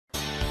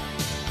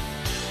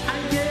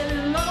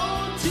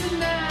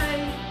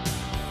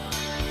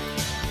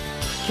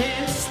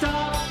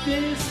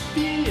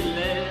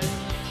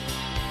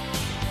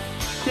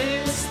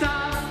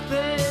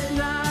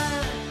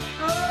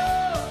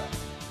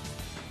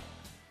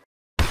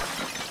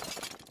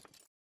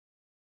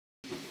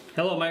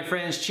Hello my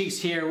friends, Cheeks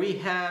here. We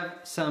have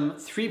some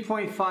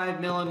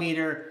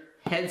 3.5mm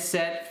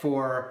headset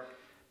for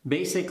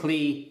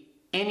basically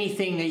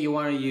anything that you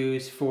want to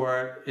use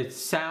for its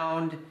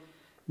sound,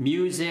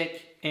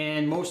 music,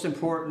 and most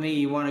importantly,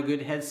 you want a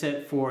good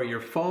headset for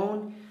your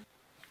phone.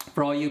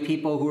 For all you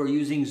people who are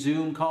using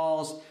Zoom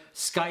calls,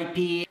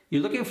 Skype,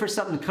 you're looking for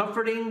something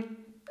comforting,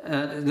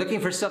 looking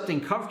for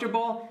something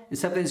comfortable, and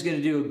something that's going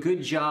to do a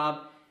good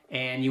job,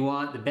 and you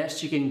want the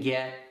best you can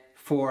get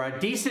for a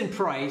decent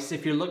price.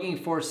 If you're looking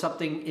for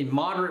something in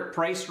moderate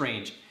price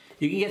range,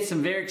 you can get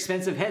some very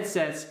expensive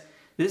headsets.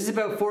 This is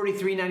about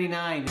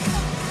 $43.99.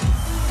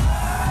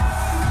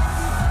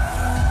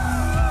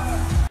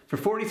 For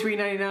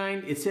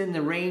 $43.99, it's in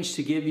the range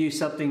to give you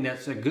something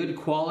that's a good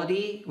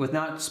quality with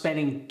not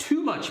spending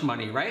too much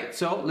money, right?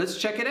 So let's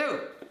check it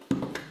out.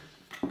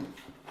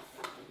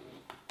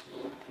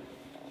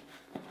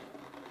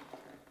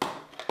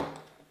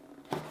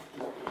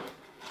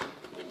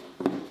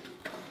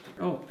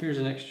 Oh, here's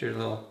an extra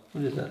little,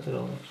 what is that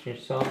little extra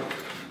soft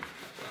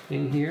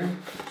thing here?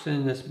 It's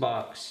in this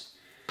box.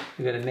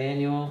 We got a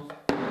manual,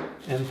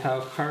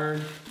 MPOW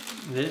card.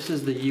 This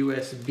is the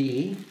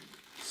USB.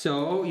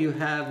 So you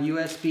have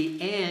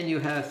USB and you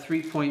have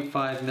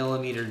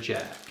 3.5mm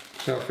jack.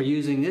 So for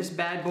using this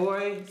bad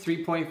boy,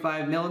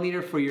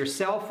 3.5mm for your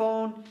cell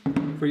phone,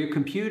 for your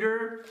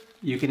computer,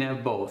 you can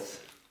have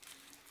both.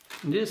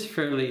 It is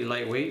fairly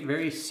lightweight,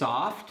 very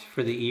soft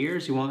for the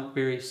ears. You want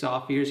very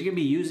soft ears. You're gonna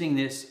be using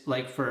this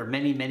like for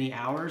many, many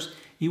hours.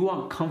 You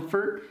want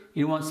comfort.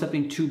 You don't want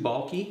something too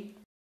bulky.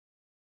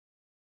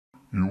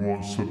 You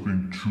want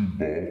something too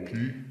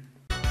bulky?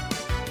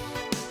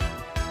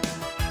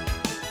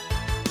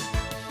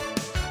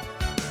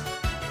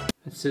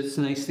 It sits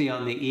nicely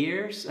on the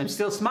ears. I'm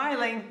still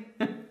smiling.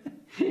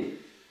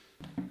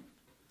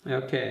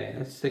 Okay,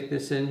 let's stick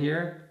this in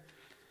here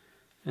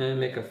and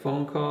make a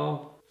phone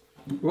call.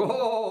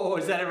 Whoa,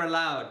 is that ever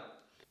loud?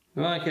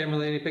 Come on, camera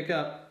lady, pick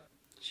up.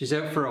 She's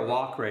out for a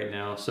walk right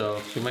now,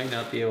 so she might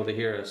not be able to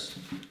hear us.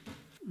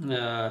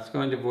 It's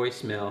going to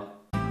voicemail.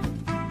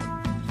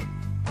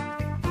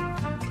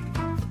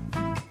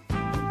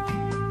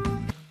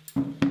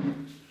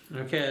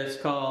 Okay, let's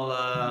call,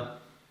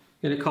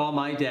 gonna call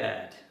my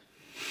dad.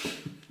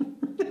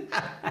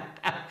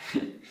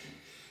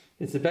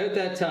 It's about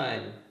that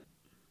time.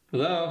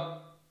 Hello?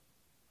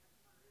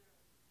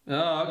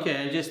 Oh,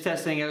 okay, I'm just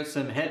testing out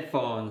some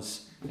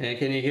headphones. And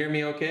can you hear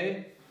me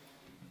okay?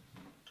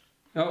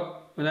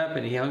 Oh, what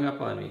happened? He hung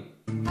up on me.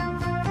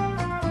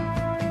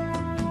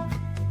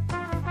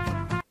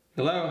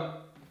 Hello?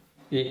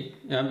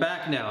 I'm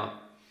back now.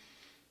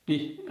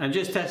 I'm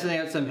just testing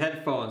out some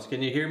headphones.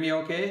 Can you hear me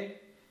okay?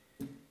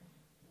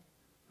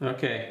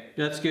 Okay,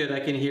 that's good. I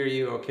can hear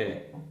you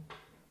okay.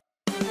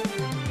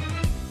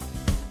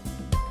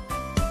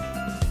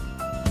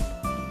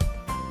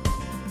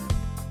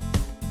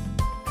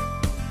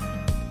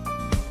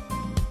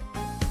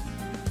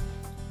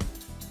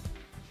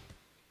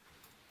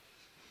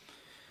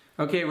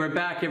 Okay, we're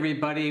back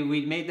everybody.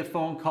 We made the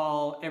phone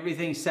call.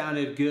 Everything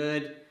sounded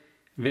good,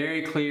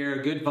 very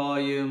clear, good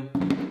volume,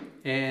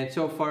 and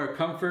so far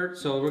comfort.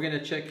 So we're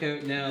gonna check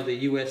out now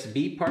the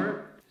USB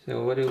part.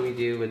 So what do we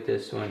do with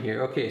this one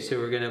here? Okay, so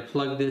we're gonna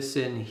plug this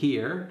in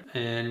here,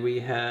 and we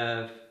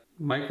have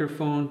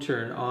microphone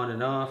turn on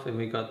and off, and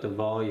we got the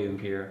volume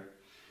here.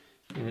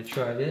 I'm gonna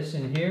try this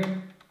in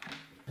here.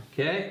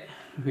 Okay,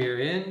 we're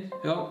in.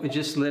 Oh, it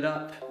just lit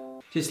up.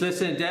 Just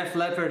listen to Def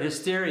Leppard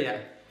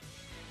Hysteria.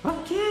 I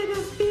can't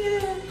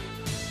feel it.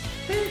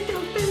 I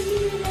don't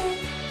believe it.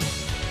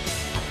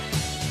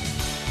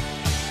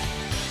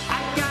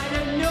 I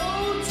gotta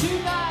know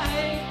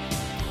tonight.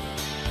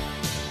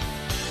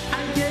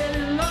 I get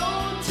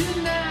alone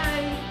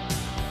tonight.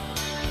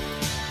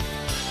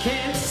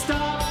 Can't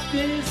stop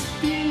this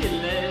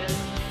feeling.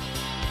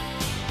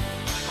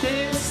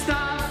 Can't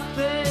stop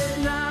this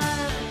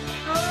night.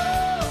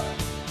 Oh!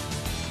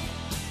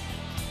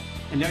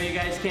 I know you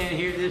guys can't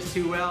hear this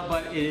too well,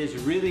 but it is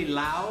really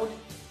loud.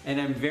 And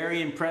I'm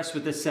very impressed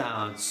with the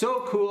sound.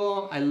 So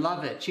cool, I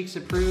love it. Cheeks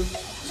approved.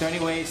 So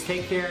anyways,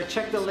 take care.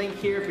 Check the link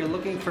here if you're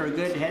looking for a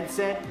good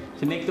headset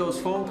to make those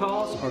phone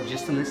calls or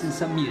just to listen to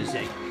some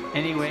music.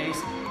 Anyways,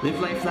 live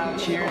life loud,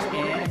 cheers,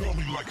 and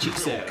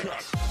cheeks out.